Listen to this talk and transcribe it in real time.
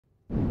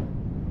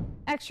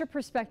Extra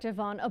perspective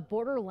on a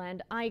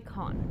Borderland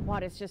icon.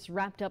 Juarez just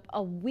wrapped up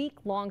a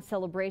week-long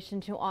celebration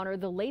to honor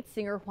the late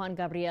singer Juan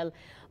Gabriel,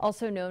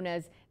 also known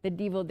as the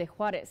Divo de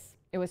Juarez.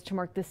 It was to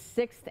mark the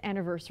 6th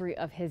anniversary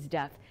of his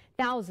death.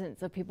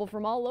 Thousands of people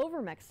from all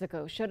over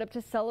Mexico showed up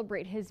to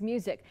celebrate his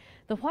music.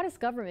 The Juarez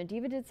government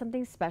even did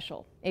something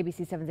special.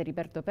 ABC 7's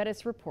Heriberto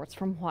Perez reports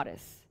from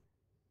Juarez.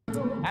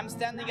 I'm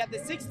standing at the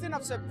 16th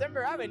of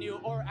September Avenue,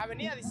 or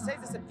Avenida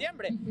 16 de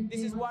Septiembre.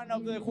 This is one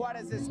of the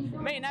Juarez's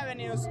main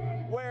avenues,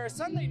 where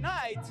Sunday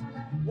night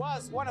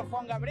was one of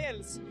Juan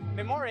Gabriel's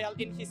memorial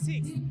in his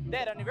 6th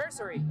death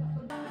anniversary.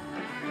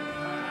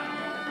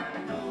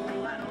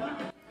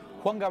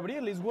 Juan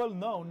Gabriel is well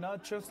known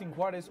not just in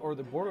Juarez or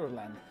the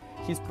Borderland.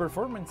 His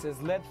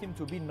performances led him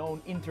to be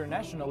known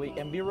internationally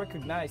and be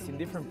recognized in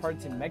different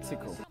parts in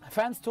Mexico.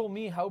 Fans told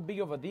me how big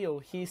of a deal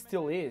he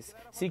still is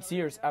 6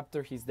 years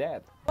after his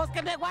death.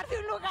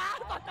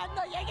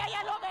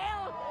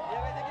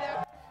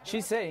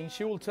 She's saying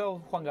she will tell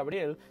Juan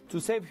Gabriel to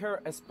save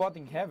her a spot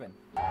in heaven.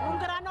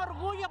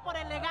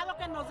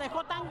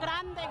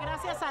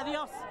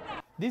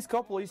 This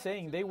couple is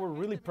saying they were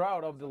really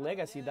proud of the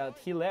legacy that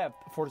he left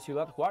for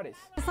Ciudad Juarez.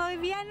 Soy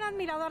bien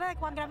admiradora de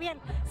Juan Gabriel.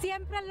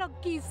 Siempre lo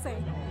quise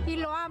y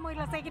lo amo y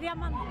lo seguiré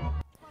amando.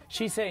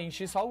 She's saying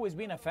she's always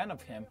been a fan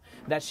of him,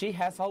 that she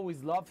has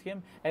always loved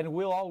him and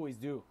will always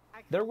do.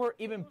 There were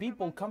even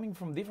people coming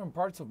from different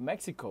parts of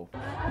Mexico.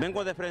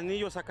 Vengo de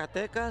Fresnillo,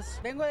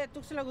 Zacatecas. Vengo de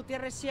Tuxtla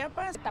Gutiérrez,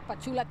 Chiapas.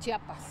 Tapachula,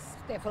 Chiapas,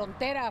 de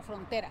frontera a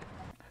frontera.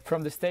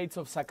 From the states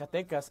of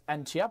Zacatecas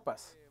and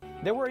Chiapas.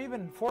 There were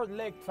even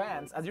four-legged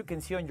fans, as you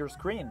can see on your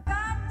screen.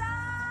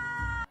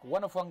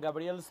 One of Juan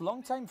Gabriel's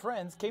longtime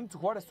friends came to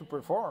Juarez to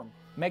perform,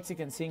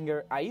 Mexican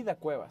singer Aida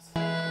Cuevas.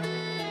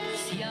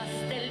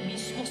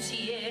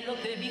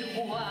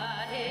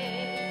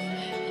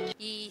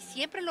 Y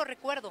siempre lo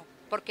recuerdo,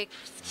 porque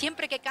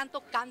siempre que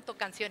canto, canto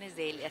canciones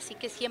de él, así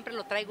que siempre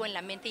lo traigo en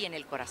la mente y en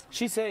el corazón.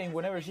 She's saying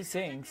whenever she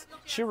sings,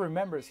 she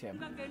remembers him.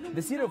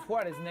 The city of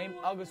Juarez named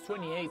August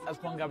 28th as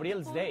Juan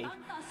Gabriel's Day,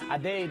 a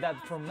day that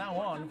from now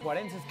on,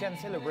 Juarenses can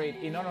celebrate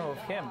in honor of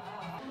him.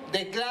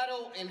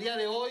 Declaro el día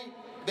de hoy,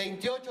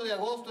 28 de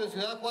agosto en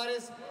Ciudad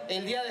Juárez,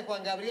 el día de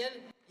Juan Gabriel.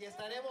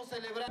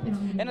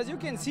 And as you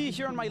can see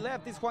here on my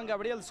left is Juan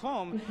Gabriel's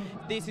home.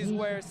 This is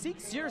where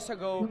 6 years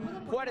ago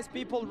Juarez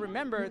people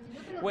remembered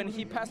when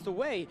he passed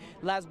away.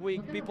 Last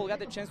week people got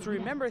the chance to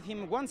remember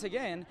him once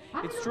again.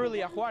 It's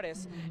truly a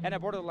Juarez and a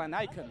Borderland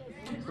icon.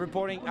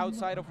 Reporting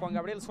outside of Juan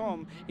Gabriel's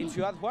home in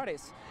Ciudad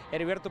Juarez,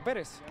 Heriberto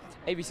Perez,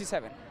 ABC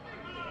 7.